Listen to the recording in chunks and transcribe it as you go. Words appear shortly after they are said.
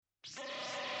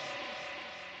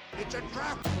It's a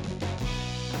trap!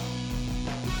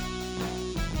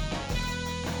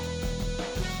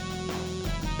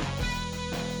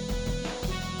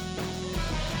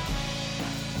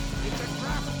 It's a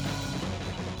trap!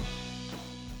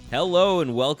 Hello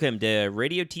and welcome to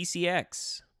Radio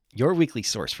TCX. Your weekly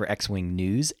source for X-Wing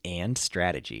news and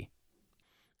strategy.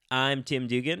 I'm Tim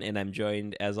Dugan, and I'm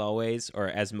joined, as always, or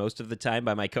as most of the time,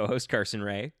 by my co-host Carson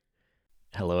Ray.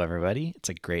 Hello, everybody. It's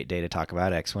a great day to talk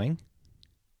about X-Wing.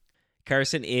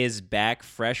 Carson is back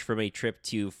fresh from a trip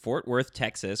to Fort Worth,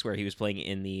 Texas, where he was playing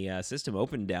in the System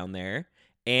Open down there.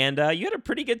 And you had a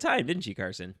pretty good time, didn't you,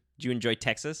 Carson? Did you enjoy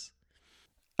Texas?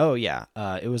 Oh, yeah.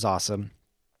 It was awesome.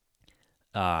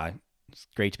 It's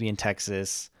great to be in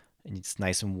Texas. It's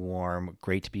nice and warm.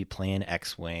 Great to be playing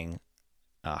X-Wing.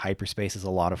 Hyperspace is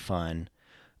a lot of fun.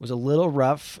 It was a little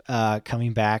rough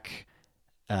coming back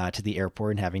to the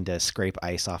airport and having to scrape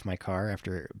ice off my car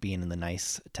after being in the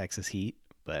nice Texas heat.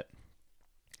 But,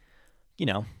 you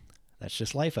know, that's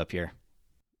just life up here.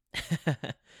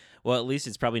 Well, at least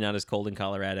it's probably not as cold in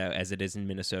Colorado as it is in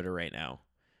Minnesota right now.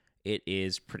 It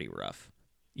is pretty rough.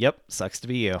 Yep, sucks to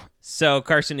be you. So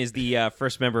Carson is the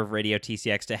first member of Radio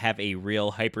TCX to have a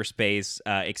real hyperspace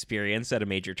experience at a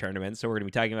major tournament. So we're going to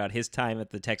be talking about his time at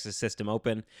the Texas System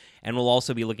Open, and we'll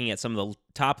also be looking at some of the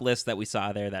top lists that we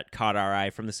saw there that caught our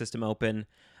eye from the System Open.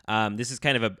 This is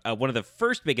kind of one of the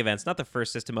first big events, not the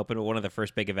first System Open, but one of the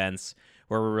first big events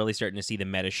where we're really starting to see the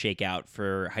meta shake out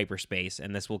for hyperspace,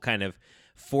 and this will kind of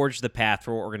forge the path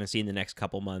for what we're going to see in the next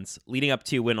couple months, leading up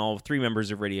to when all three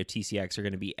members of Radio TCX are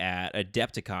going to be at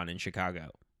Adepticon in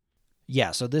Chicago.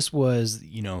 Yeah, so this was,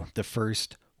 the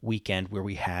first weekend where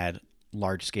we had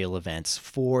large-scale events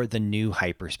for the new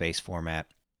hyperspace format.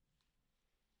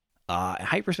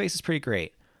 Hyperspace is pretty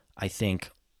great. I think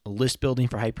list building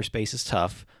for hyperspace is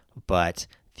tough, but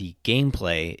the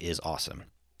gameplay is awesome.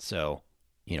 So,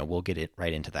 we'll get it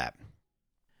right into that.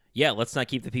 Yeah, let's not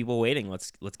keep the people waiting.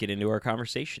 Let's get into our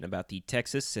conversation about the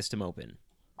Texas System Open.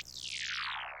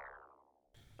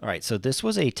 All right, so this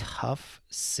was a tough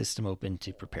System Open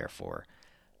to prepare for.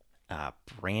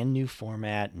 Brand new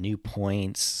format, new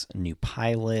points, new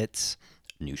pilots,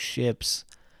 new ships,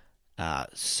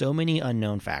 so many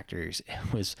unknown factors.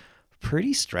 It was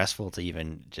pretty stressful to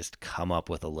even just come up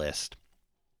with a list.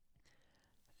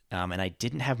 And I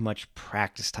didn't have much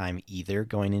practice time either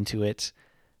going into it.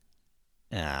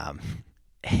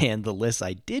 And the lists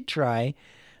I did try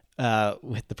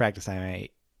with the practice time I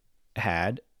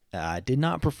had did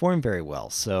not perform very well.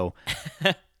 So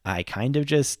I kind of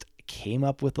just came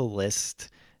up with a list,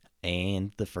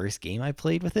 and the first game I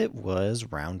played with it was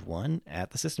round 1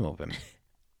 at the System Open.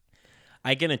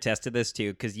 I can attest to this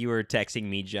too, because you were texting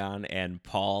me, John, and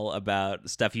Paul about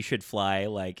stuff you should fly,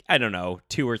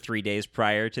 2 or 3 days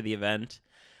prior to the event.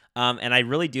 And I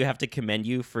really do have to commend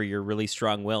you for your really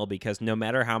strong will, because no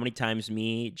matter how many times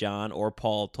me, John, or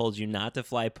Paul told you not to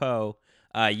fly Poe,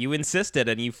 you insisted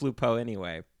and you flew Poe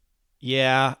anyway.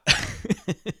 Yeah.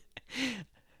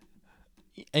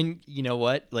 And you know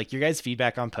what? Your guys'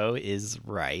 feedback on Poe is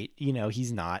right.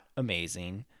 He's not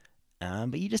amazing.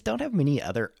 But you just don't have many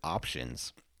other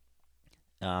options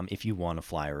if you want to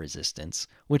fly a Resistance,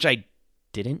 which I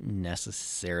didn't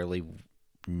necessarily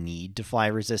need to fly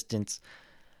Resistance.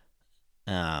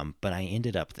 But I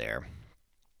ended up there.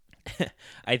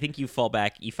 I think you fall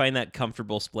back. You find that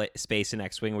comfortable space in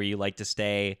X-Wing where you like to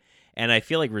stay. And I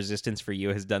feel like Resistance for you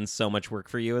has done so much work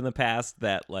for you in the past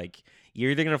that,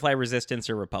 you're either going to fly Resistance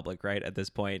or Republic, right, at this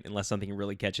point, unless something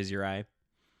really catches your eye.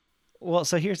 Well,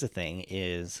 so here's the thing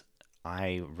is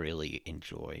I really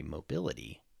enjoy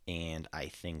mobility, and I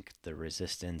think the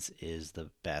Resistance is the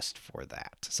best for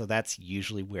that. So that's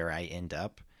usually where I end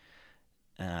up.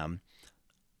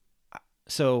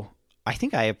 So I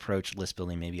think I approach list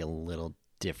building maybe a little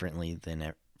differently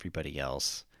than everybody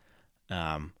else,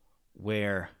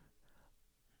 where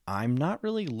I'm not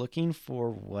really looking for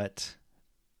what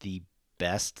the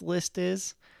best list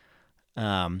is.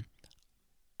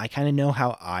 I kind of know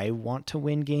how I want to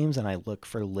win games, and I look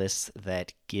for lists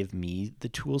that give me the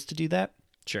tools to do that.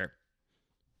 Sure.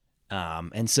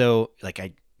 And so,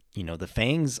 the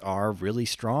Fangs are really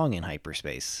strong in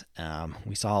hyperspace.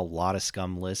 We saw a lot of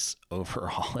scum lists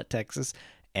overall at Texas,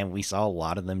 and we saw a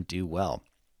lot of them do well.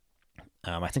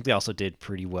 I think they also did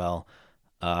pretty well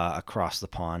across the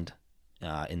pond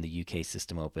in the UK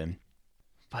System Open.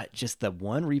 But just the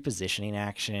one repositioning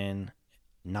action,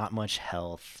 not much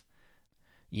health.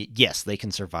 Yes, they can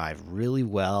survive really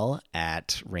well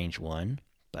at range 1,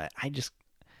 but I just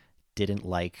didn't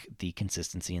like the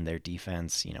consistency in their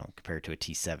defense, compared to a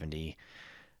T-70.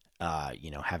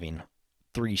 Having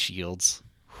 3 shields,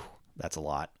 that's a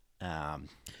lot. Um,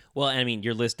 Well, I mean,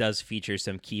 your list does feature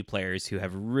some key players who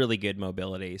have really good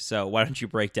mobility. So why don't you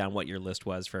break down what your list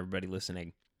was for everybody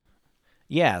listening?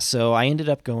 yeah, so I ended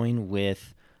up going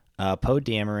with Poe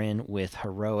Dameron with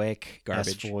heroic S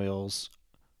Garbage. foils.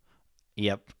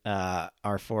 Yep, R4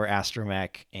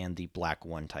 Astromech and the Black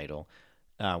One title,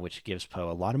 which gives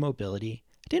Poe a lot of mobility.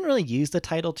 I didn't really use the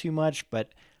title too much,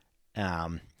 but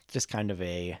just kind of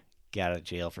a get out of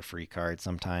jail for free card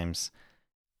sometimes.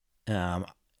 Um,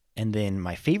 and then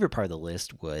my favorite part of the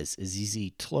list was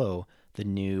ZZ Tlo, the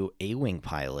new A-Wing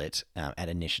pilot at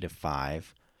Initiative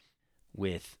 5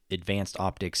 with Advanced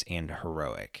Optics and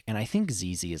Heroic. And I think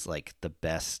ZZ is like the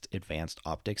best Advanced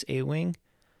Optics A-Wing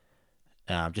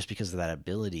just because of that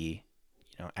ability.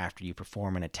 After you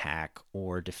perform an attack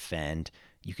or defend,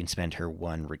 you can spend her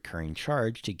one recurring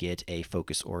charge to get a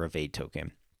focus or evade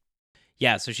token.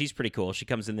 Yeah, so she's pretty cool. She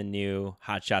comes in the new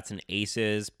Hotshots and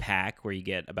Aces pack where you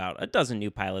get about a dozen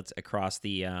new pilots across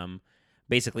the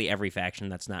basically every faction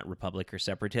that's not Republic or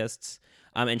Separatists.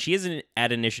 And she is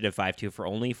at Initiative 5 too for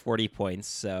only 40 points.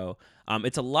 So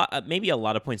it's a lot, maybe a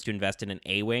lot of points to invest in an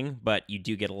A-Wing, but you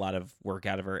do get a lot of work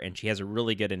out of her, and she has a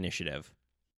really good initiative.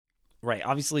 Right.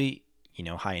 Obviously,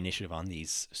 high initiative on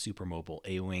these super mobile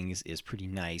A-Wings is pretty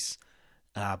nice.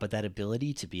 But that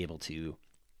ability to be able to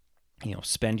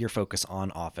spend your focus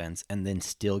on offense and then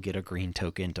still get a green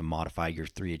token to modify your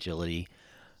 3 agility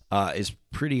is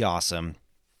pretty awesome.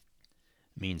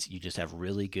 Means you just have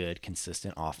really good,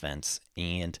 consistent offense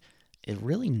and it's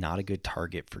really not a good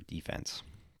target for defense.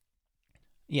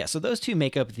 Yeah, so those two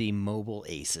make up the mobile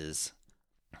aces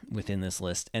within this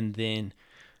list. And then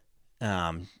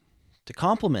to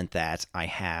complement that, I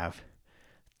have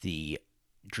the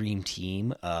dream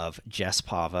team of Jess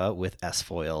Pava with S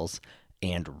foils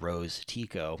and Rose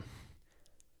Tico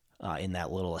in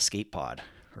that little escape pod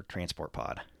or transport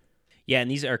pod. Yeah, and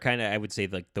these are kind of, I would say,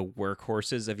 like the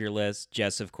workhorses of your list.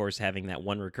 Jess, of course, having that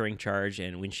one recurring charge,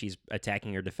 and when she's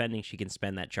attacking or defending, she can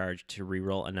spend that charge to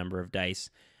reroll a number of dice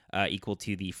equal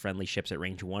to the friendly ships at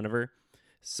range 1 of her.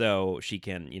 So she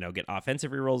can, get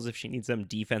offensive rerolls if she needs them,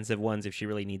 defensive ones if she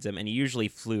really needs them, and you usually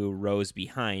flew Rose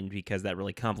behind because that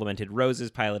really complemented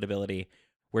Rose's pilot ability,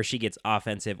 where she gets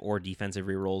offensive or defensive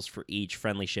rerolls for each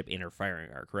friendly ship in her firing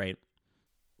arc, right?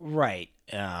 Right.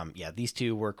 Yeah, these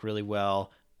two work really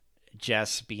well.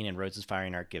 Jess being in Rose's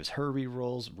firing arc gives her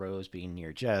rerolls. Rose being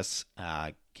near Jess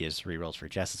gives rerolls for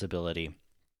Jess's ability.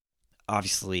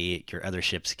 Obviously, your other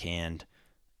ships can,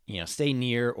 stay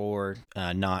near or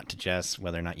not to Jess,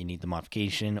 whether or not you need the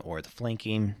modification or the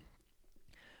flanking.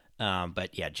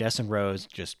 But yeah, Jess and Rose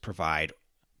just provide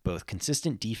both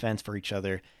consistent defense for each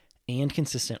other and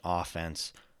consistent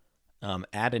offense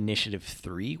at Initiative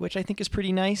 3, which I think is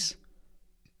pretty nice.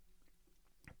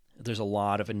 There's a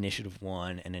lot of Initiative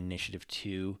 1 and Initiative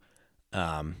 2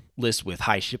 lists with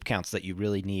high ship counts that you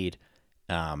really need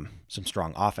some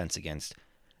strong offense against.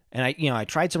 And I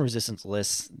tried some resistance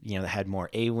lists, that had more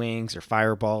A-Wings or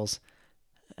Fireballs,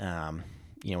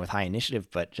 with high initiative,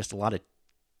 but just a lot of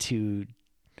 2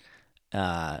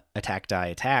 attack die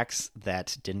attacks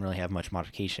that didn't really have much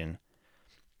modification.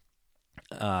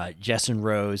 Jess and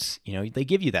Rose, they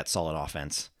give you that solid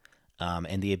offense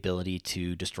and the ability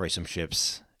to destroy some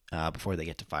ships before they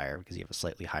get to fire because you have a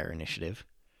slightly higher initiative.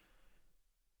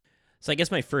 So I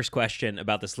guess my first question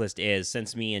about this list is,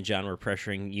 since me and John were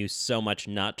pressuring you so much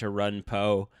not to run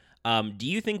Poe, do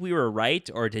you think we were right,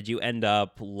 or did you end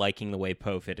up liking the way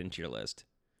Poe fit into your list?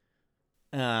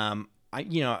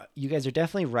 You guys are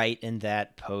definitely right in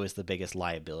that Poe is the biggest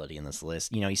liability in this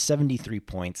list. He's 73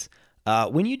 points.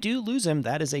 When you do lose him,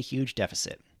 that is a huge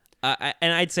deficit.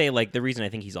 And I'd say, like, the reason I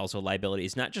think he's also a liability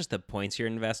is not just the points you're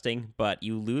investing, but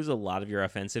you lose a lot of your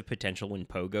offensive potential when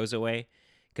Poe goes away,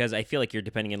 because I feel like you're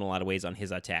depending in a lot of ways on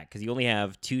his attack, because you only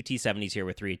have 2 T70s here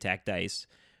with 3 attack dice,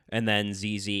 and then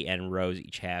ZZ and Rose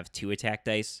each have 2 attack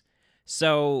dice.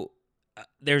 So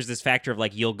there's this factor of,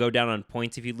 like, you'll go down on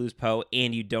points if you lose Poe,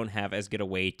 and you don't have as good a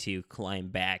way to climb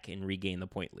back and regain the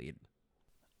point lead.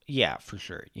 Yeah, for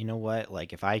sure. You know what?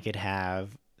 Like, if I could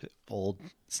have old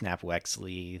Snap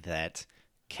Wexley that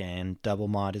can double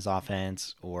mod his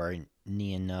offense or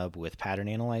Neon Nub with Pattern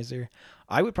Analyzer,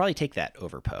 I would probably take that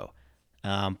over Poe.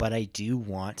 But I do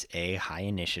want a high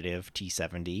initiative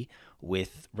T70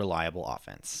 with reliable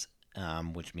offense,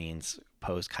 which means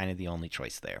Poe's kind of the only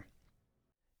choice there.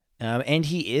 And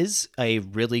he is a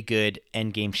really good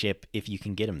endgame ship if you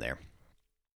can get him there.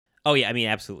 Oh, yeah, I mean,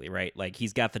 absolutely, right? Like,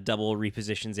 he's got the double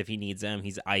repositions if he needs them.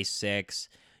 He's Ice 6.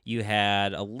 You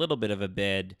had a little bit of a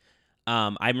bid.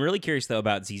 I'm really curious, though,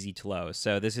 about ZZ Tlo.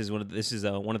 So this is one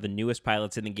of the newest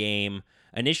pilots in the game.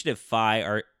 Initiative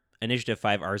 5 Initiative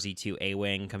 5 RZ2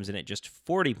 A-Wing comes in at just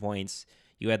 40 points.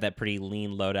 You had that pretty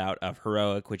lean loadout of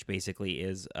Heroic, which basically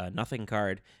is a nothing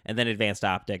card, and then Advanced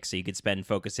Optics, so you could spend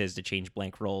focuses to change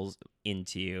blank rolls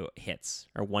into hits,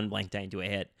 or one blank die into a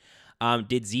hit.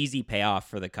 Did ZZ pay off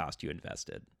for the cost you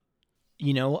invested?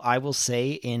 I will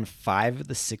say in 5 of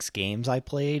the 6 games I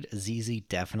played, ZZ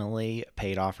definitely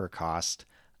paid off her cost.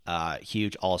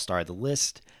 Huge all-star of the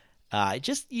list.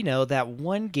 Just, that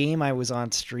one game I was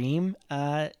on stream,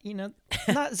 not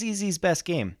ZZ's best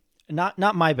game. Not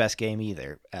my best game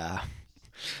either.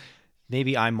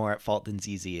 Maybe I'm more at fault than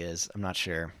ZZ is. I'm not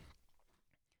sure.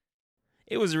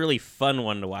 It was a really fun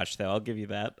one to watch, though. I'll give you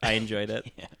that. I enjoyed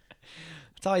it. Yeah.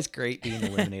 It's always great being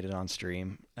eliminated on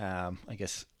stream. I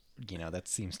guess, that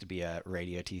seems to be a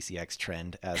Radio TCX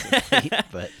trend as of late,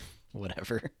 but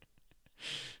whatever.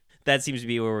 That seems to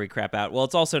be where we crap out. Well,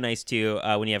 it's also nice, too,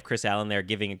 when you have Chris Allen there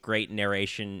giving a great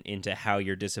narration into how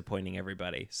you're disappointing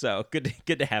everybody. So good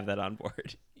to have that on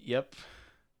board. Yep.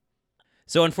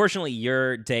 So unfortunately,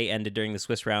 your day ended during the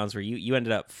Swiss rounds where you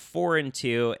ended up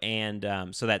 4-2,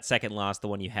 and so that second loss, the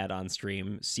one you had on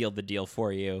stream, sealed the deal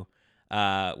for you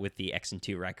with the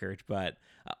X-2 record. But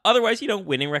otherwise,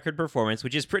 winning record performance,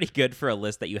 which is pretty good for a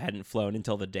list that you hadn't flown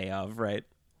until the day of, right?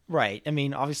 Right. I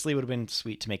mean, obviously it would have been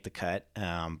sweet to make the cut,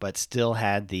 but still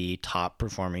had the top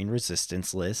performing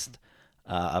resistance list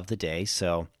of the day.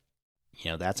 So,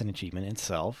 that's an achievement in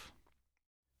itself.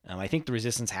 I think the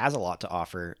resistance has a lot to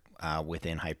offer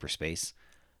within hyperspace.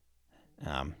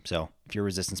 So if you're a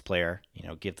resistance player,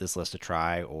 give this list a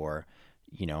try, or,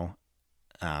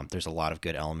 there's a lot of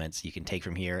good elements you can take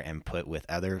from here and put with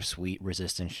other sweet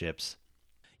resistance ships.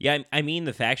 Yeah, I mean,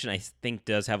 the faction, I think,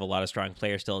 does have a lot of strong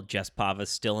players still. Jess Pava is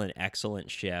still an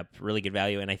excellent ship, really good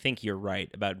value, and I think you're right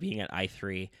about being at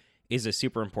I3 is a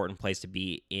super important place to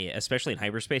be, especially in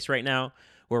hyperspace right now,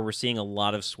 where we're seeing a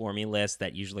lot of swarmy lists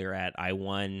that usually are at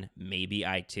I1, maybe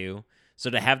I2. So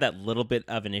to have that little bit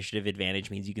of initiative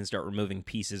advantage means you can start removing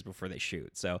pieces before they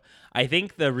shoot. So I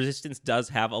think the Resistance does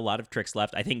have a lot of tricks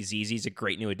left. I think ZZ's a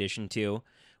great new addition too,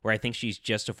 where I think she's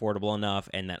just affordable enough,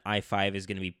 and that I5 is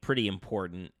going to be pretty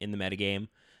important in the metagame.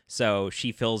 So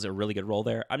she fills a really good role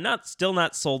there. I'm still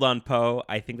not sold on Poe.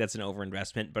 I think that's an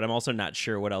overinvestment, but I'm also not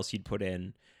sure what else you'd put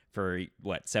in for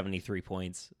 73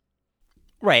 points.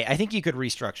 Right. I think you could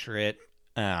restructure it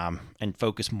and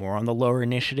focus more on the lower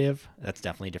initiative. That's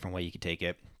definitely a different way you could take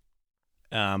it.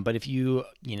 But if you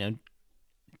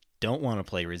don't want to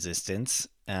play resistance,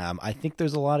 I think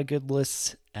there's a lot of good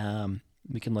lists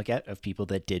we can look at of people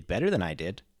that did better than I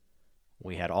did.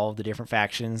 We had all of the different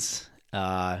factions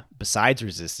besides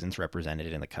resistance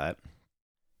represented in the cut,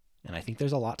 and I think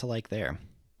there's a lot to like there.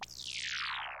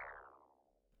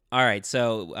 All right,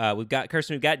 so we've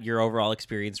got your overall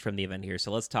experience from the event here.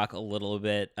 So let's talk a little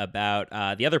bit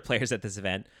about the other players at this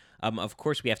event. Of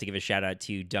course, we have to give a shout out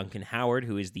to Duncan Howard,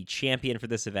 who is the champion for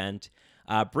this event.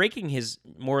 Breaking his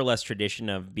more or less tradition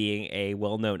of being a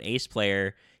well-known ace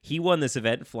player, he won this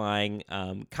event flying,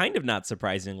 kind of not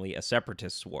surprisingly, a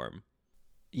Separatist swarm.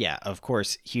 Yeah, of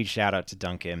course, huge shout out to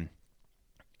Duncan.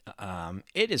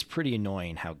 It is pretty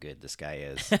annoying how good this guy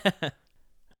is.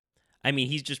 I mean,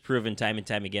 he's just proven time and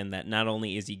time again that not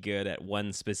only is he good at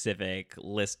one specific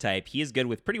list type, he is good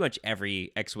with pretty much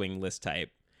every X-Wing list type.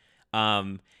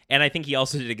 And I think he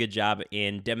also did a good job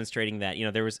in demonstrating that,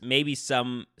 there was maybe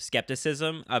some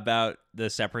skepticism about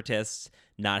the Separatists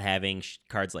not having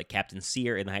cards like Captain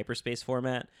Seer in the hyperspace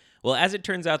format. Well, as it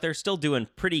turns out, they're still doing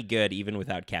pretty good even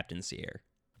without Captain Seer.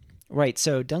 Right,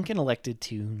 so Duncan elected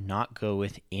to not go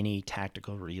with any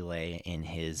tactical relay in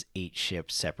his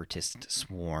 8-ship Separatist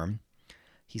swarm.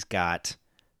 He's got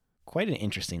quite an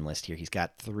interesting list here. He's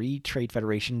got 3 Trade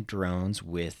Federation drones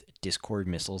with Discord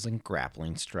missiles and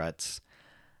grappling struts.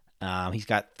 He's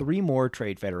got 3 more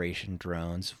Trade Federation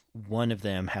drones. One of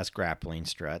them has grappling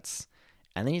struts.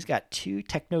 And then he's got 2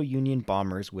 Techno Union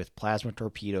bombers with plasma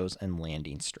torpedoes and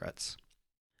landing struts.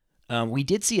 We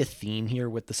did see a theme here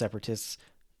with the Separatists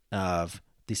of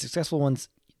the successful ones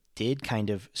did kind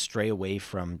of stray away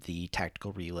from the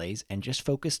tactical relays and just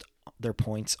focused their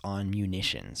points on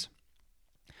munitions.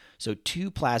 So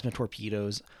 2 plasma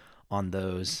torpedoes on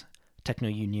those Techno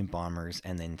Union bombers,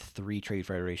 and then 3 Trade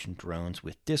Federation drones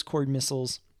with Discord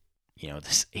missiles.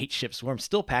 This 8-ship swarm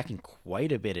still packing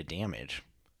quite a bit of damage.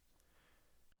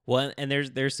 Well, and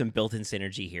there's some built-in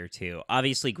synergy here too.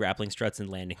 Obviously, grappling struts and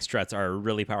landing struts are a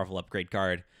really powerful upgrade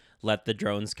card. Let the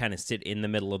drones kind of sit in the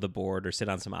middle of the board or sit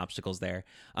on some obstacles there.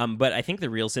 But I think the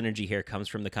real synergy here comes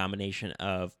from the combination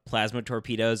of plasma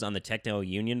torpedoes on the Techno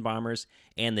Union bombers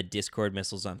and the Discord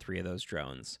missiles on 3 of those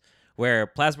drones, where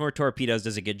plasma torpedoes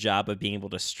does a good job of being able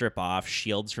to strip off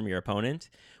shields from your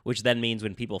opponent, which then means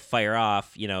when people fire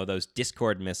off, those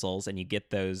Discord missiles and you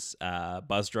get those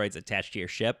buzz droids attached to your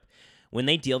ship, when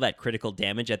they deal that critical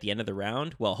damage at the end of the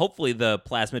round, well, hopefully the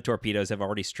plasma torpedoes have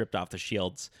already stripped off the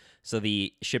shields, so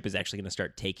the ship is actually going to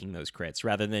start taking those crits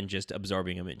rather than just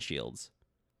absorbing them in shields.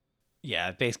 Yeah,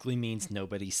 it basically means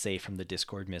nobody's safe from the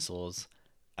Discord missiles.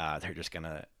 They're just going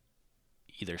to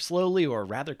either slowly or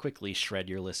rather quickly shred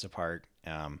your list apart.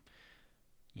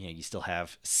 You still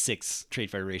have 6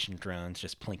 Trade Federation drones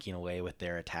just plinking away with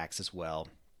their attacks as well,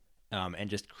 and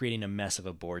just creating a mess of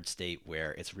a board state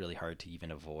where it's really hard to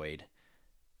even avoid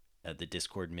the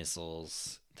Discord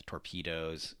missiles, the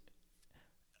torpedoes.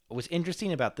 What's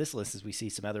interesting about this list is we see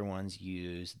some other ones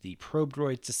use the probe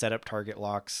droids to set up target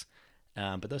locks,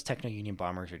 but those Techno Union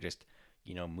bombers are just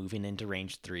moving into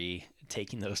range 3,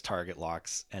 taking those target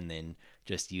locks, and then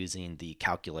just using the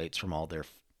calculates from all their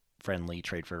friendly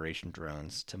Trade Federation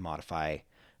drones to modify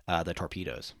the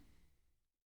torpedoes.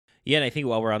 Yeah, and I think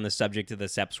while we're on the subject of the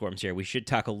SEP swarms here, we should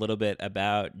talk a little bit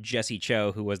about Jesse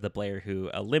Cho, who was the player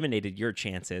who eliminated your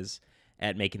chances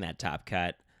at making that top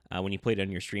cut when you played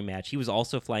on your stream match. He was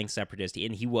also flying Separatist,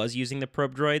 and he was using the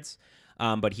probe droids,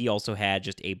 but he also had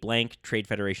just a blank Trade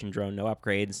Federation drone, no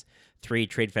upgrades, 3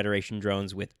 Trade Federation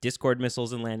drones with Discord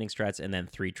missiles and landing struts, and then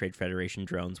 3 Trade Federation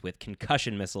drones with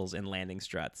concussion missiles and landing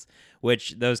struts,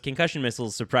 which those concussion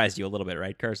missiles surprised you a little bit,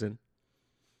 right, Carson?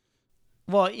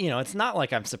 Well, it's not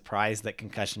like I'm surprised that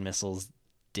concussion missiles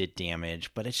did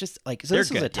damage, but it's just like, so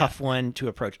this is a tough one to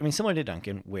approach. I mean, similar to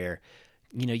Duncan, where,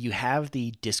 you have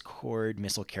the Discord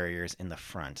missile carriers in the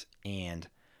front, and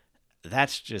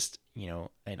that's just,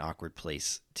 an awkward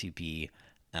place to be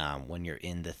when you're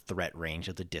in the threat range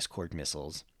of the Discord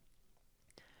missiles.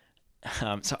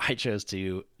 So I chose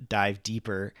to dive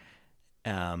deeper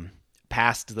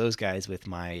past those guys with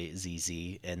my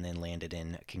ZZ and then landed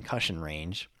in concussion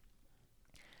range.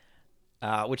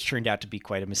 Which turned out to be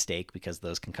quite a mistake because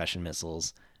those concussion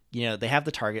missiles, they have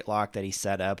the target lock that he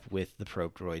set up with the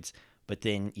probe droids, but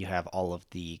then you have all of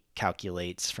the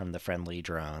calculates from the friendly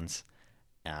drones,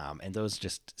 and those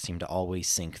just seem to always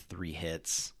sink 3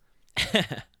 hits.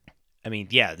 I mean,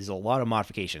 yeah, there's a lot of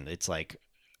modification. It's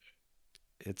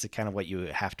kind of what you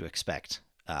have to expect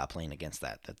playing against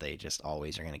that they just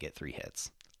always are going to get 3 hits.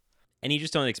 And you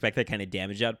just don't expect that kind of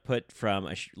damage output from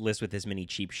a list with this many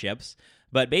cheap ships.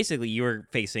 But basically, you were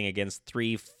facing against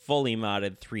 3 fully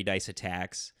modded 3-dice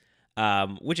attacks,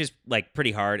 which is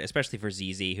pretty hard, especially for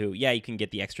ZZ, who, yeah, you can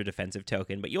get the extra defensive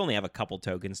token, but you only have a couple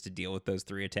tokens to deal with those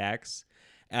 3 attacks.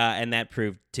 And that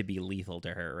proved to be lethal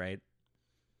to her, right?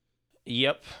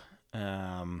 Yep.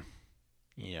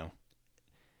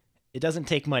 It doesn't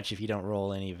take much if you don't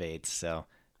roll any evades, so...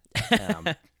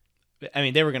 I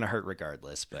mean, they were going to hurt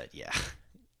regardless, but yeah.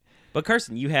 But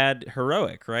Carson, you had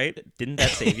Heroic, right? Didn't that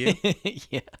save you?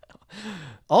 Yeah.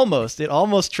 Almost. It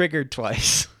almost triggered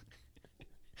twice.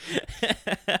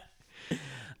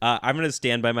 I'm going to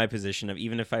stand by my position of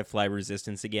even if I fly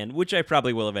Resistance again, which I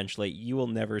probably will eventually, you will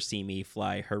never see me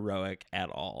fly Heroic at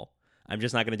all. I'm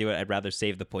just not going to do it. I'd rather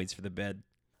save the points for the bid.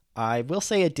 I will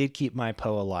say it did keep my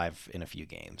Poe alive in a few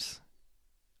games.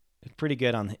 Pretty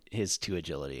good on his 2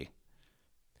 agility.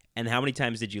 And how many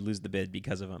times did you lose the bid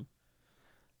because of him?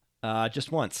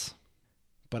 Just once.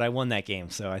 But I won that game,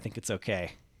 so I think it's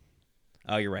okay.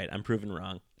 Oh, you're right. I'm proven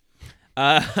wrong.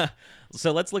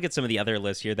 So let's look at some of the other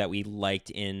lists here that we liked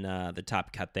in the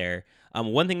top cut there.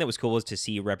 One thing that was cool was to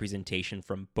see representation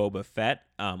from Boba Fett.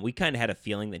 We kind of had a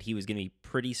feeling that he was going to be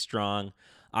pretty strong.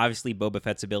 Obviously, Boba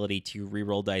Fett's ability to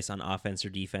reroll dice on offense or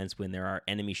defense when there are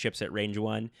enemy ships at range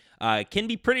 1 can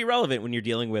be pretty relevant when you're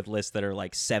dealing with lists that are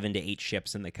like 7 to 8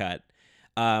 ships in the cut.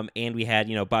 And we had,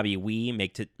 Bobby Wee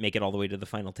make it all the way to the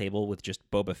final table with just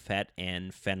Boba Fett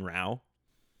and Fen Rao.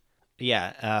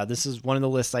 Yeah, this is one of the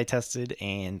lists I tested,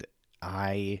 and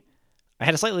I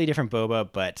had a slightly different Boba,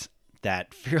 but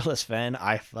that Fearless Fen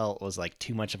I felt was like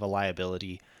too much of a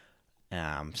liability.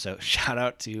 So shout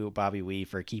out to Bobby Wee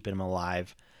for keeping him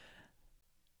alive.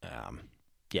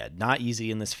 Yeah, not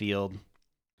easy in this field.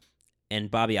 And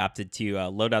Bobby opted to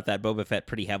load out that Boba Fett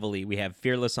pretty heavily. We have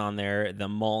Fearless on there, the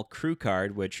Maul crew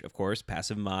card, which, of course,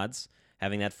 passive mods.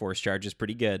 Having that force charge is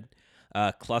pretty good.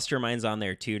 Cluster Mines on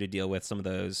there, too, to deal with some of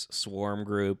those swarm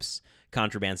groups.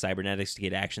 Contraband Cybernetics to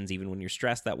get actions even when you're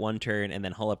stressed that one turn. And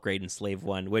then Hull Upgrade and Slave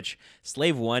 1, which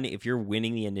Slave 1, if you're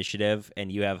winning the initiative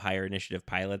and you have higher initiative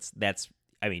pilots, that's,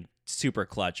 super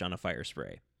clutch on a fire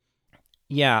spray.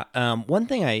 Yeah, one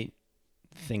thing I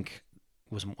think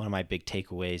was one of my big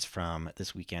takeaways from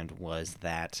this weekend was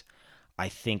that I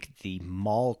think the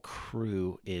Maul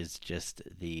crew is just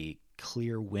the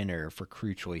clear winner for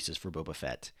crew choices for Boba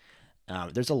Fett.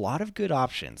 There's a lot of good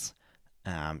options.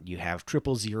 You have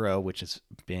 000, which has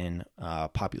been a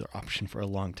popular option for a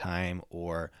long time,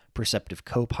 or Perceptive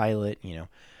Copilot.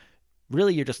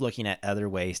 Really you're just looking at other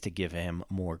ways to give him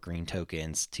more green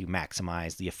tokens to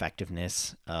maximize the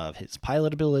effectiveness of his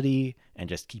pilot ability and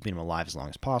just keeping him alive as long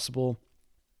as possible.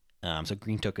 So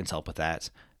green tokens help with that.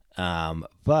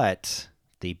 But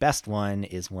the best one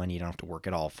is one you don't have to work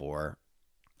at all for.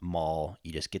 Maul.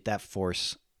 You just get that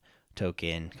force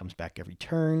token, comes back every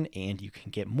turn, and you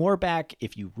can get more back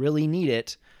if you really need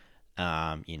it.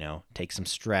 Take some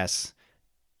stress,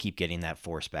 keep getting that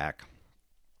force back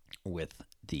with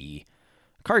the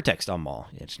card text on Maul.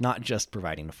 It's not just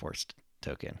providing a force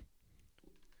token.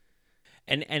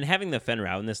 And having the Fenn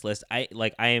Rau in this list, I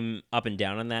am up and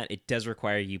down on that. It does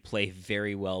require you play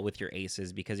very well with your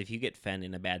aces, because if you get Fenn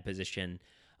in a bad position,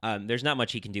 there's not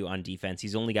much he can do on defense.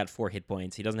 He's only got 4 hit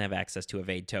points. He doesn't have access to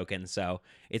evade token, so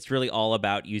it's really all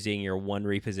about using your one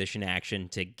reposition action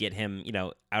to get him,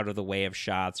 out of the way of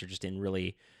shots or just in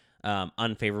really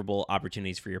unfavorable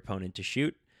opportunities for your opponent to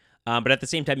shoot. But at the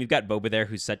same time, you've got Boba there,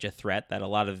 who's such a threat that a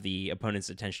lot of the opponent's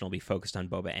attention will be focused on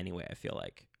Boba anyway, I feel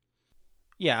like.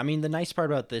 Yeah, I mean, the nice part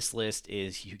about this list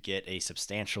is you get a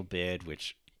substantial bid,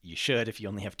 which you should if you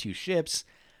only have 2 ships.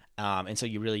 And so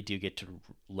you really do get to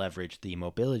leverage the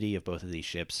mobility of both of these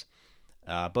ships.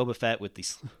 Boba Fett with the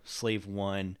Slave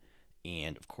 1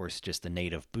 and, of course, just the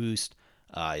native boost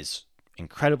is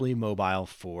incredibly mobile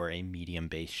for a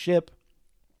medium-based ship.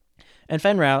 And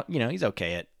Fenn Rau, he's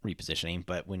okay at repositioning,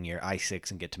 but when you're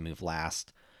I6 and get to move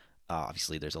last,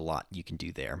 obviously there's a lot you can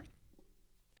do there.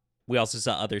 We also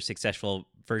saw other successful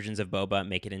versions of Boba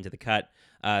make it into the cut.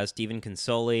 Stephen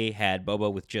Consoli had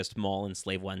Boba with just Maul and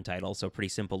Slave 1 title, so pretty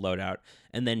simple loadout.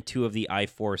 And then 2 of the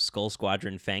I-4 Skull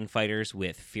Squadron Fang fighters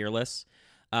with Fearless.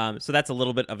 So that's a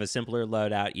little bit of a simpler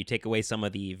loadout. You take away some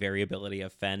of the variability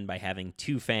of Fenn by having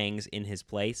 2 Fangs in his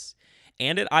place.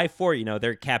 And at I-4,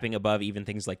 they're capping above even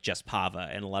things like just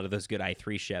Pava and a lot of those good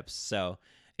I-3 ships. So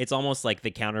it's almost like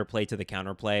the counterplay to the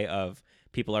counterplay of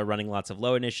people are running lots of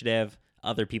low initiative,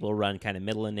 other people run kind of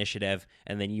middle initiative,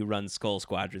 and then you run Skull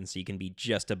Squadron, so you can be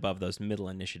just above those middle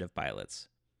initiative pilots.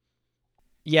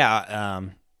 Yeah,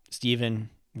 Steven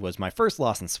was my first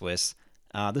loss in Swiss.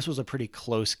 This was a pretty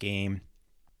close game.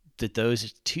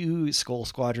 Those 2 Skull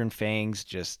Squadron Fangs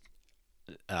just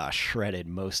shredded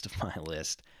most of my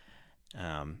list.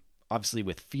 Obviously,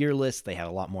 with Fearless, they have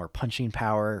a lot more punching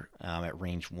power at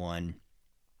range 1.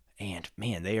 And,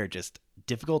 man, they are just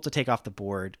difficult to take off the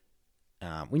board.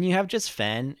 When you have just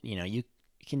Fenn, you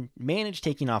can manage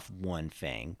taking off 1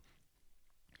 Fang.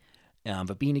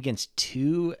 But being against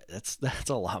 2, that's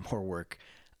a lot more work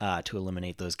to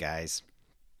eliminate those guys.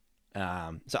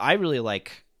 So I really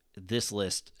like this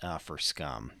list for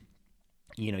Scum.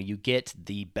 You get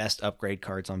the best upgrade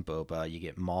cards on Boba. You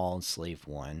get Maul and Slave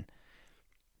 1.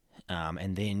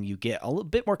 And then you get a little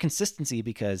bit more consistency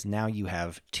because now you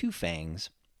have 2 Fangs.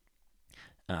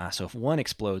 So if one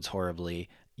explodes horribly,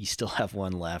 you still have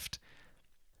 1 left.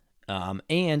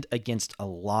 And against a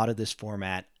lot of this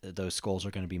format, those skulls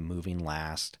are going to be moving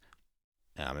last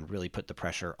and really put the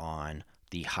pressure on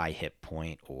the high hit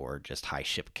point or just high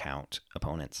ship count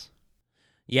opponents.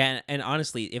 Yeah, and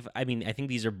honestly, I think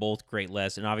these are both great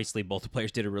lists, and obviously both the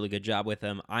players did a really good job with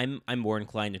them. I'm more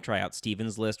inclined to try out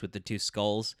Steven's list with the 2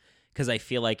 skulls, because I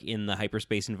feel like in the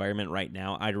hyperspace environment right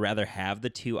now, I'd rather have the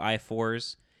 2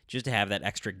 I-4s just to have that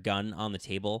extra gun on the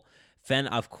table. Fenn,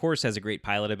 of course, has a great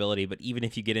pilot ability, but even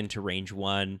if you get into range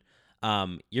 1,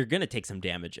 you're going to take some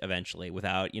damage eventually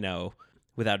without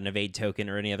an evade token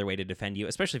or any other way to defend you,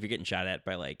 especially if you're getting shot at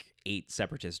by like 8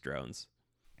 separatist drones.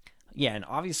 Yeah, and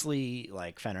obviously,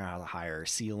 like, Fenn has a higher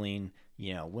ceiling.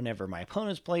 Whenever my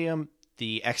opponents play him,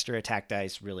 the extra attack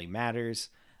dice really matters,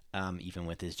 even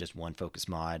with his just 1 focus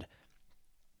mod.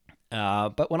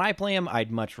 But when I play him,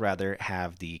 I'd much rather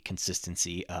have the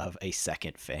consistency of a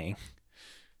second Fang.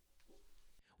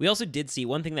 We also did see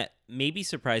one thing that maybe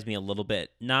surprised me a little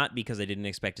bit, not because I didn't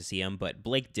expect to see him, but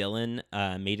Blake Dillon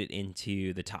made it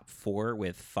into the top 4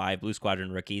 with 5 Blue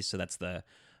Squadron rookies, so that's the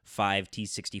 5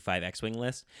 T-65 X-Wing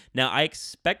list. Now, I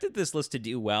expected this list to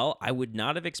do well. I would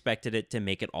not have expected it to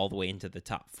make it all the way into the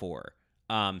top 4.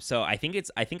 So I think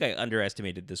I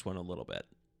underestimated this one a little bit.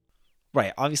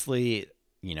 Right. Obviously,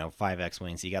 5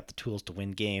 X-Wings, you got the tools to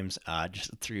win games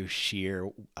just through sheer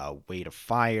weight of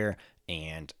fire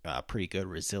and pretty good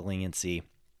resiliency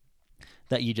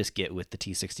that you just get with the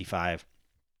T-65.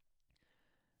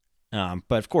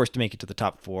 But of course, to make it to the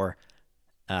top 4,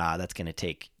 that's going to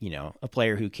take, a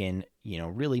player who can,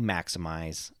 really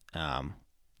maximize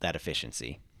that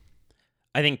efficiency.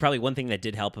 I think probably one thing that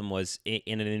did help him was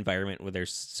in an environment where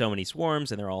there's so many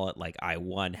swarms and they're all at like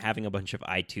I1, having a bunch of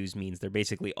I2s means they're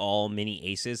basically all mini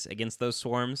aces against those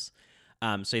swarms.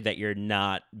 So that you're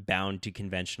not bound to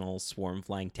conventional swarm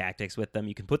flying tactics with them.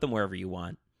 You can put them wherever you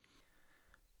want.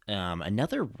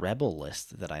 Another rebel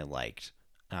list that I liked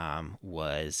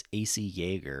was AC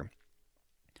Jaeger,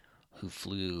 who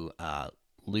flew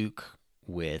Luke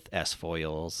with S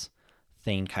foils,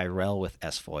 Thane Kyrell with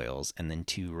S foils, and then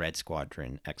 2 Red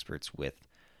Squadron experts with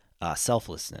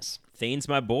selflessness Thane's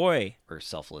my boy. or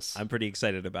selfless. I'm pretty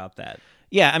excited about that.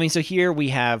 Yeah, I mean, so here we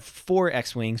have 4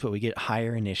 X-wings, but we get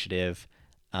higher initiative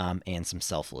and some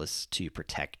selfless to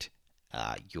protect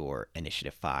your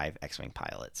Initiative 5 X-wing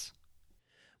pilots.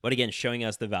 But again, showing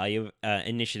us the value of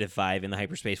Initiative 5 in the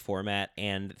hyperspace format.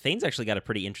 And Thane's actually got a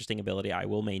pretty interesting ability. I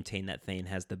will maintain that Thane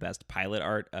has the best pilot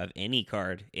art of any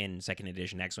card in 2nd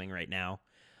edition X-Wing right now,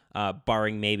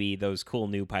 barring maybe those cool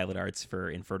new pilot arts for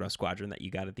Inferno Squadron that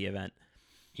you got at the event.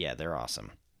 Yeah, they're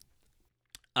awesome.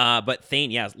 But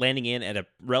Thane, yeah, landing in at a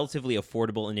relatively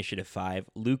affordable Initiative 5.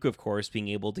 Luke, of course, being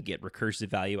able to get recursive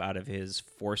value out of his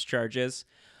force charges.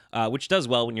 Which does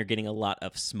well when you're getting a lot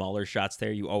of smaller shots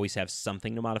there. You always have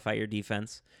something to modify your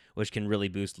defense, which can really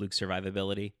boost Luke's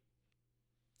survivability.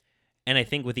 And I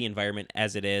think with the environment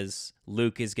as it is,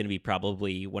 Luke is going to be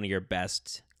probably one of your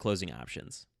best closing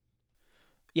options.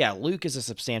 Yeah, Luke is a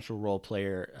substantial role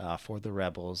player for the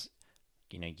Rebels.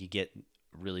 You know, you get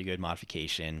really good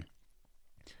modification.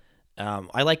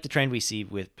 I like the trend we see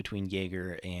between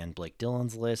Jaeger and Blake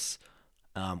Dillon's lists,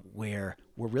 where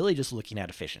we're really just looking at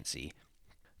efficiency.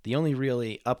 The only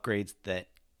really upgrades that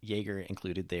Jaeger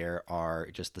included there are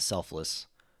just the selfless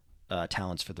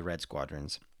talents for the Red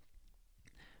Squadrons.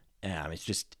 It's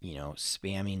just,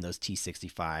 spamming those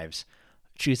T-65s,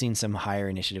 choosing some higher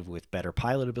initiative with better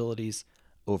pilot abilities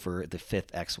over the 5th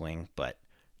X-Wing. But,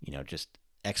 just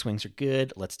X-Wings are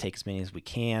good. Let's take as many as we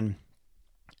can.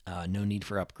 No need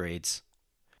for upgrades.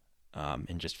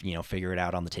 And just, figure it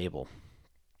out on the table.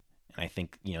 And I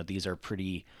think, these are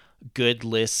pretty good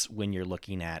lists when you're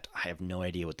looking at, I have no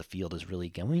idea what the field is really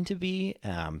going to be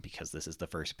because this is the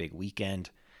first big weekend.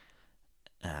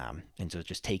 And so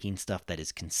just taking stuff that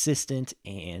is consistent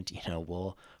and,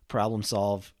 we'll problem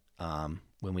solve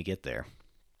when we get there.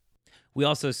 We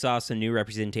also saw some new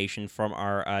representation from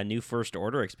our new First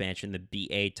Order expansion, the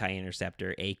BA TIE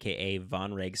Interceptor, a.k.a.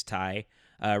 Von Reg's TIE.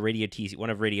 One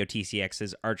of Radio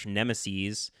TCX's arch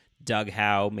nemeses, Doug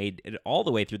Howe, made it all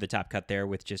the way through the top cut there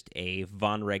with just a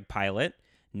Von Reg pilot,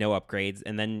 no upgrades,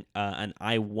 and then an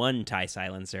I-1 TIE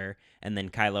silencer, and then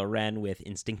Kylo Ren with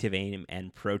instinctive aim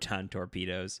and proton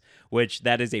torpedoes, which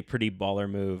that is a pretty baller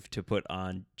move to put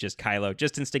on just Kylo.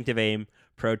 Just instinctive aim,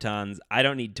 protons. I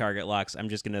don't need target locks. I'm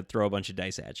just going to throw a bunch of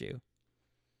dice at you.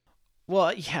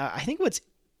 Well, yeah, I think what's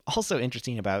also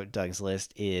interesting about Doug's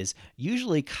list is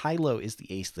usually Kylo is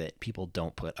the ace that people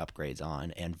don't put upgrades on,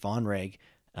 and Von Reg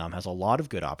has a lot of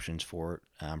good options for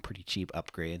pretty cheap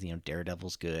upgrades.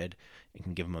 Daredevil's good. You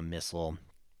can give him a missile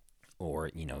or,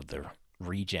 the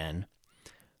regen.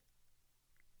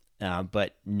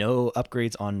 But no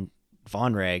upgrades on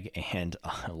Von Reg and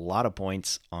a lot of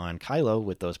points on Kylo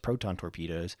with those proton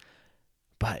torpedoes.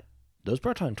 But those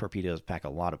proton torpedoes pack a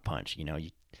lot of punch.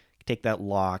 You take that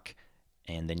lock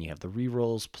and then you have the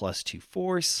rerolls plus 2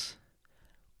 force.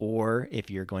 Or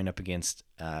if you're going up against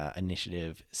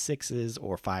initiative 6s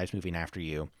or 5s moving after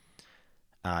you,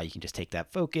 you can just take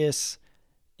that focus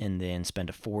and then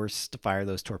spend a force to fire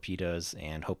those torpedoes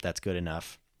and hope that's good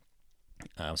enough.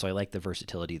 So I like the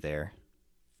versatility there.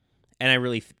 And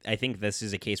I think this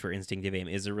is a case where instinctive aim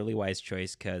is a really wise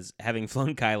choice because having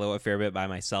flown Kylo a fair bit by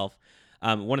myself,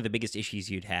 one of the biggest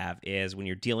issues you'd have is when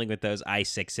you're dealing with those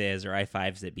I-6s or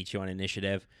I-5s that beat you on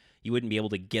initiative, you wouldn't be able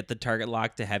to get the target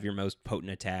lock to have your most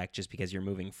potent attack just because you're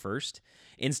moving first.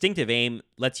 Instinctive aim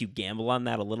lets you gamble on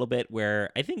that a little bit,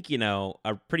 where I think,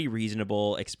 a pretty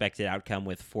reasonable expected outcome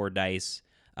with 4 dice,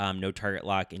 no target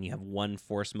lock, and you have 1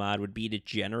 force mod would be to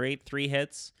generate 3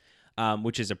 hits,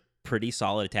 which is a pretty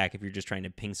solid attack if you're just trying to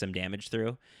ping some damage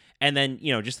through. And then,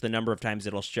 just the number of times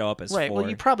it'll show up as right. 4. Well,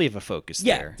 you probably have a focus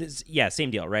there. Yeah, same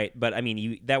deal, right? But I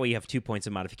mean, that way you have 2 points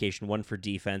of modification, 1 for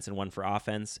defense and 1 for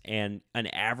offense. And an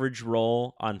average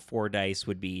roll on 4 dice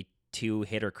would be 2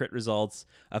 hit or crit results,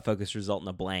 a focus result, and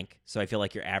a blank. So I feel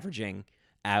like you're averaging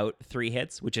out 3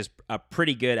 hits, which is a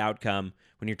pretty good outcome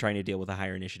when you're trying to deal with a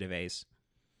higher initiative ace.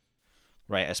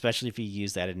 Right, especially if you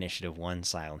use that initiative 1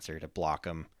 silencer to block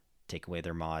them, take away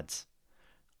their mods,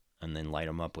 and then light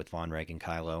them up with Von Reg and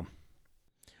Kylo.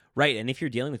 Right, and if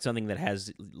you're dealing with something that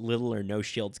has little or no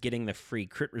shields, getting the free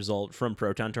crit result from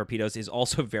proton torpedoes is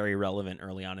also very relevant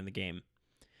early on in the game.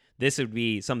 this would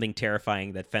be something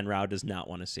terrifying that Fen Rao does not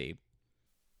want to see.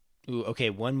 Ooh, okay,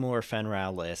 one more Fen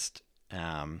Rao list.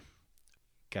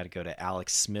 Got to go to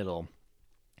Alex Smittle.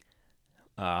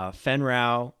 Fen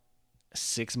Rao,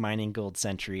 6 mining gold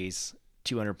sentries,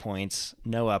 200 points,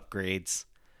 no upgrades.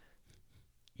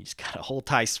 You just got a whole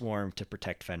TIE swarm to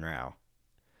protect Fen Rao.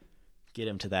 Get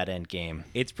him to that end game.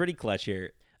 It's pretty clutch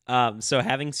here. So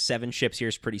having 7 ships here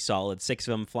is pretty solid. 6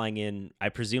 of them flying in, I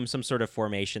presume, some sort of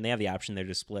formation. They have the option there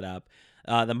to split up.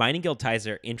 The Mining Guild ties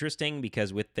are interesting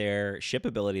because with their ship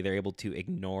ability, they're able to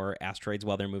ignore asteroids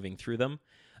while they're moving through them,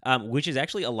 which is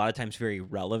actually a lot of times very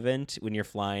relevant when you're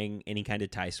flying any kind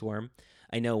of TIE swarm.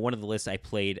 I know one of the lists I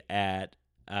played at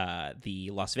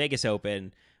the Las Vegas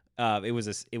Open, it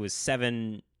was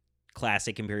 7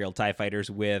 classic Imperial TIE fighters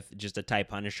with just a TIE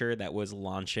Punisher that was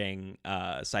launching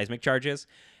seismic charges.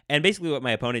 And basically what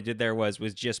my opponent did there was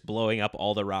just blowing up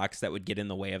all the rocks that would get in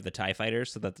the way of the TIE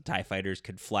fighters so that the TIE fighters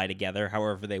could fly together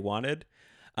however they wanted,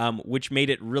 which made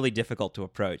it really difficult to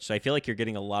approach. So I feel like you're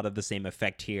getting a lot of the same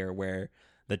effect here where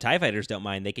the TIE fighters don't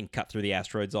mind. They can cut through the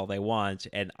asteroids all they want,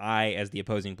 and I, as the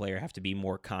opposing player, have to be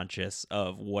more conscious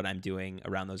of what I'm doing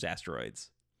around those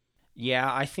asteroids.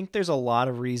 Yeah, I think there's a lot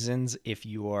of reasons if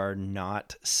you are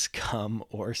not scum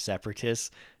or separatists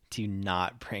to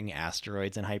not bring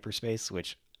asteroids in hyperspace,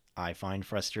 which I find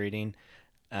frustrating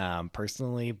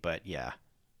personally. But yeah,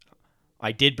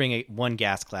 I did bring one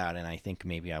gas cloud, and I think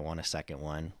maybe I want a second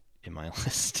one in my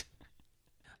list.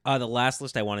 The last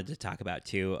list I wanted to talk about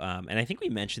too, and I think we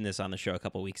mentioned this on the show a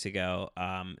couple weeks ago.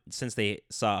 Since they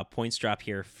saw a points drop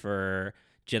here for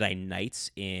Jedi Knights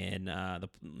in the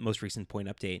most recent point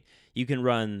update, you can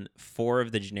run 4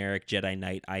 of the generic Jedi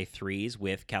Knight I3s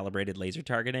with calibrated laser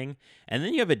targeting, and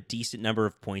then you have a decent number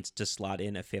of points to slot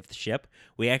in a 5th ship.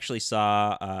 We actually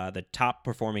saw the top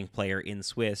performing player in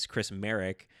Swiss, Chris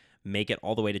Merrick, make it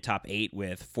all the way to top 8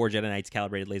 with 4 Jedi Knights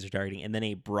calibrated laser targeting, and then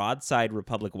a broadside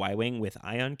Republic Y-Wing with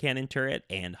ion cannon turret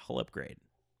and hull upgrade.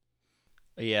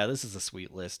 Yeah, this is a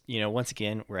sweet list. Once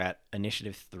again, we're at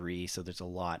Initiative 3, so there's a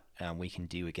lot we can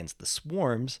do against the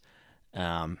swarms.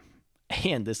 And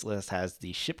this list has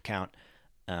the ship count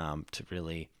to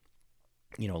really,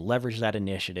 leverage that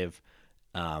initiative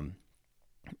and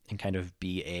kind of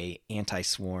be a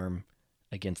anti-swarm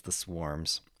against the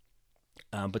swarms.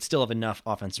 But still have enough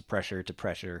offensive pressure to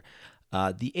pressure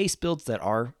the ace builds that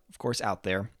are, of course, out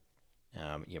there.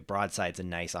 Broadside's a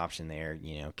nice option there.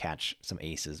 Catch some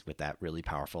aces with that really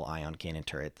powerful ion cannon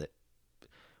turret that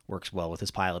works well with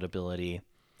his pilot ability.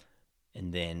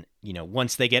 And then,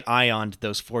 once they get ioned,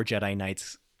 those 4 Jedi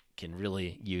Knights can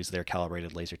really use their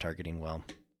calibrated laser targeting well.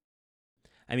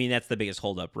 I mean, that's the biggest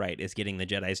holdup, right? Is getting the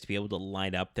Jedis to be able to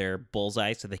line up their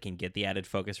bullseye so they can get the added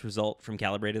focus result from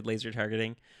calibrated laser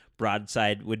targeting.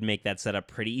 Broadside would make that setup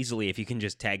pretty easily. If you can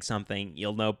just tag something,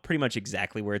 you'll know pretty much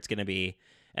exactly where it's going to be,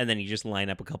 and then you just line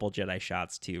up a couple Jedi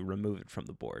shots to remove it from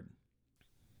the board.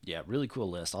 Yeah, really cool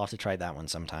list. I'll have to try that one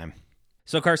sometime.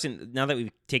 So, Carson, now that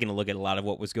we've taken a look at a lot of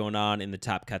what was going on in the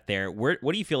top cut there, what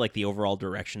do you feel like the overall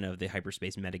direction of the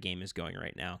hyperspace metagame is going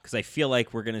right now? Because I feel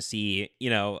like we're going to see,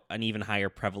 an even higher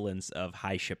prevalence of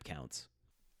high ship counts.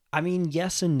 I mean,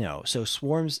 yes and no. So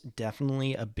swarms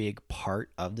definitely a big part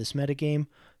of this metagame,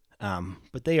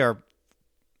 but they are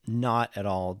not at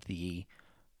all the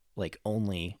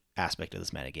only aspect of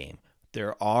this metagame.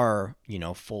 There are,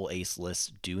 full ace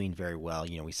lists doing very well.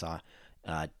 We saw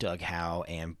Doug Howe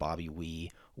and Bobby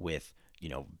Wee with,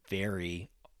 very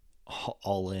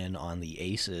all in on the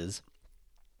aces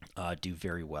do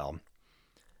very well.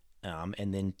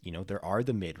 And then, there are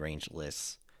the mid-range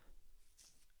lists.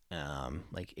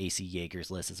 Like AC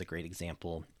Jaeger's list is a great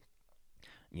example.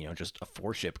 Just a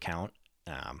 4-ship count.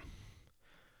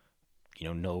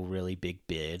 No really big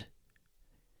bid.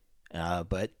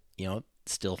 But,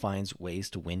 still finds ways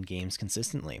to win games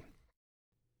consistently.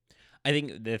 I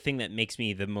think the thing that makes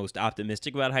me the most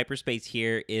optimistic about hyperspace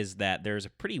here is that there's a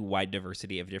pretty wide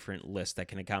diversity of different lists that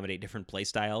can accommodate different play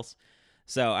styles.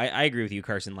 So I agree with you,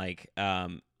 Carson.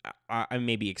 I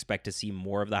maybe expect to see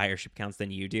more of the higher ship counts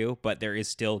than you do, but there is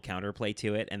still counterplay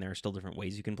to it, and there are still different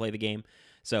ways you can play the game.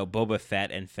 So Boba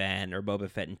Fett and Fen, or Boba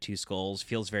Fett and 2 Skulls,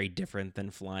 feels very different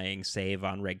than flying Save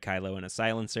on Reg Kylo and a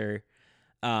Silencer.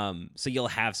 So you'll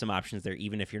have some options there,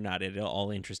 even if you're not at all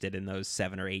interested in those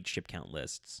 7 or 8 ship count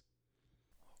lists.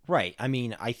 Right. I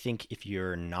mean, I think if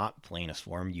you're not playing a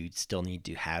swarm, you still need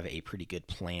to have a pretty good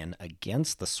plan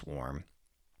against the swarm.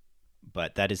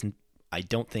 But that isn't, I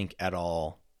don't think at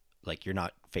all, you're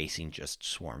not facing just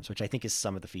swarms, which I think is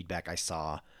some of the feedback I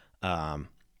saw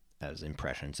as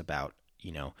impressions about,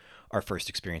 our first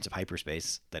experience of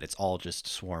hyperspace, that it's all just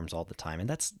swarms all the time. And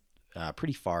that's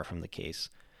pretty far from the case.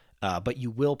 but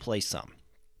you will play some.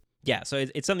 Yeah, so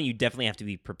it's something you definitely have to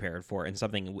be prepared for, and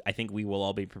something I think we will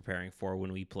all be preparing for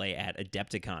when we play at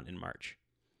Adepticon in March.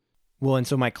 Well, and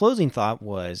so my closing thought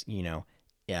was,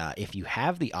 if you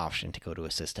have the option to go to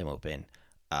a system open,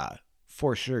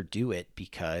 for sure do it,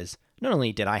 because not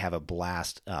only did I have a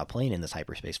blast playing in this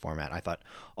hyperspace format, I thought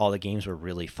all the games were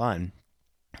really fun.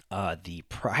 The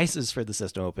prizes for the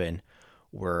system open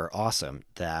were awesome.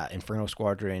 The Inferno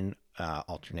Squadron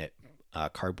alternate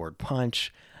cardboard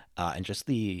punch, and just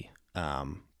the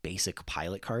basic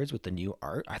pilot cards with the new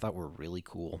art, I thought were really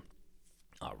cool.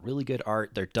 Really good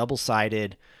art. They're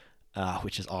double-sided,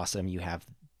 which is awesome. You have,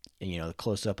 the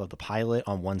close-up of the pilot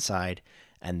on one side,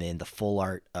 and then the full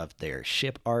art of their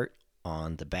ship art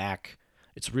on the back.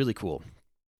 It's really cool.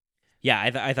 Yeah,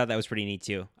 I thought that was pretty neat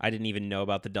too. I didn't even know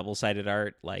about the double-sided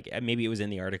art. Like, maybe it was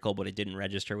in the article, but it didn't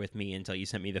register with me until you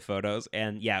sent me the photos.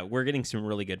 And yeah, we're getting some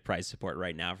really good prize support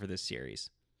right now for this series.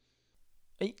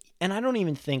 And I don't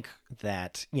even think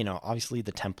that, obviously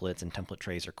the templates and template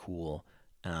trays are cool.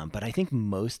 But I think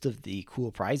most of the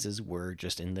cool prizes were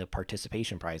just in the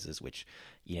participation prizes, which,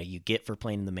 you get for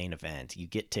playing in the main event. You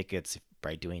get tickets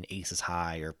by doing Aces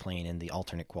High or playing in the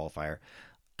alternate qualifier.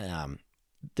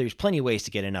 There's plenty of ways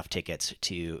to get enough tickets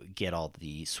to get all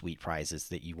the sweet prizes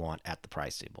that you want at the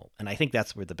prize table. And I think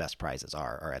that's where the best prizes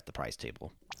are at the prize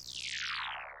table.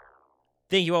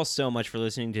 Thank you all so much for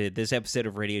listening to this episode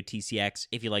of Radio TCX.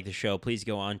 If you like the show, please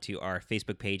go on to our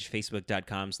Facebook page,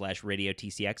 facebook.com/Radio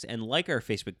TCX, and like our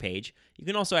Facebook page. You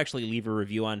can also actually leave a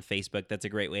review on Facebook. That's a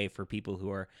great way for people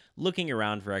who are looking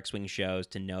around for X-Wing shows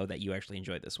to know that you actually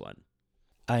enjoyed this one.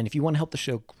 And if you want to help the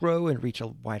show grow and reach a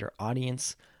wider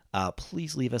audience,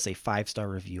 please leave us a 5-star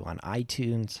review on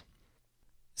iTunes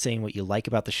saying what you like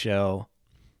about the show.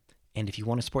 And if you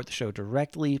want to support the show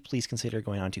directly, please consider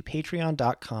going on to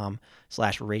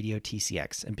patreon.com/Radio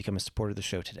TCX and become a supporter of the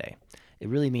show today. It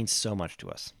really means so much to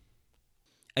us.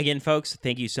 Again, folks,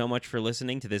 thank you so much for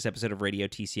listening to this episode of Radio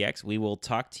TCX. We will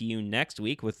talk to you next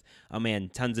week with,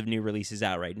 tons of new releases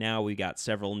out right now. We got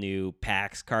several new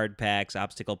packs, card packs,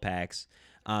 obstacle packs,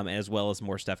 as well as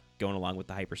more stuff going along with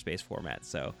the hyperspace format.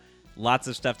 So lots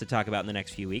of stuff to talk about in the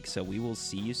next few weeks, so we will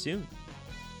see you soon.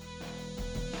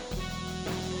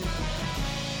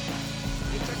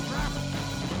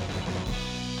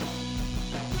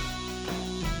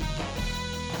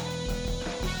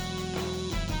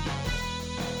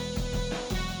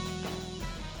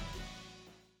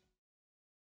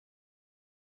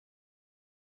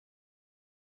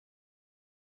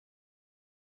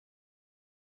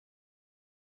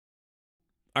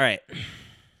 All right,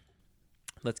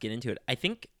 let's get into it. I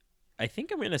think I'm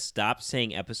going to stop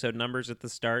saying episode numbers at the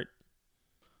start.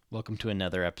 Welcome to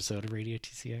another episode of Radio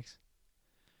TCX.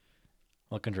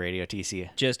 Welcome to Radio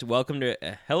TCX. Just welcome to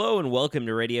hello and welcome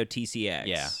to Radio TCX.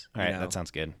 Yeah. All right, that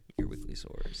sounds good. Your weekly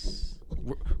source.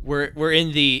 We're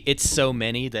in the it's so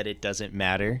many that it doesn't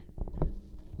matter.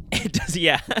 It does,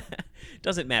 yeah.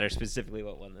 Doesn't matter specifically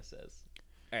what one this is.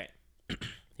 All right,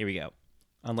 here we go.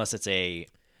 Unless it's a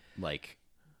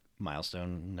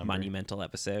milestone number. Monumental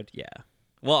episode, yeah.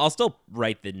 Well, I'll still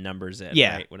write the numbers in,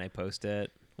 right, when I post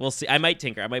it. We'll see. I might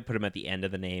tinker. I might put them at the end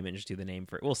of the name and just do the name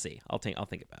for it. We'll see. I'll think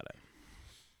about it.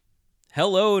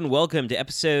 Hello and welcome to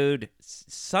episode...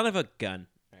 Son of a gun.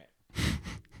 All right.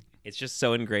 It's just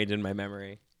so ingrained in my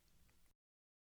memory.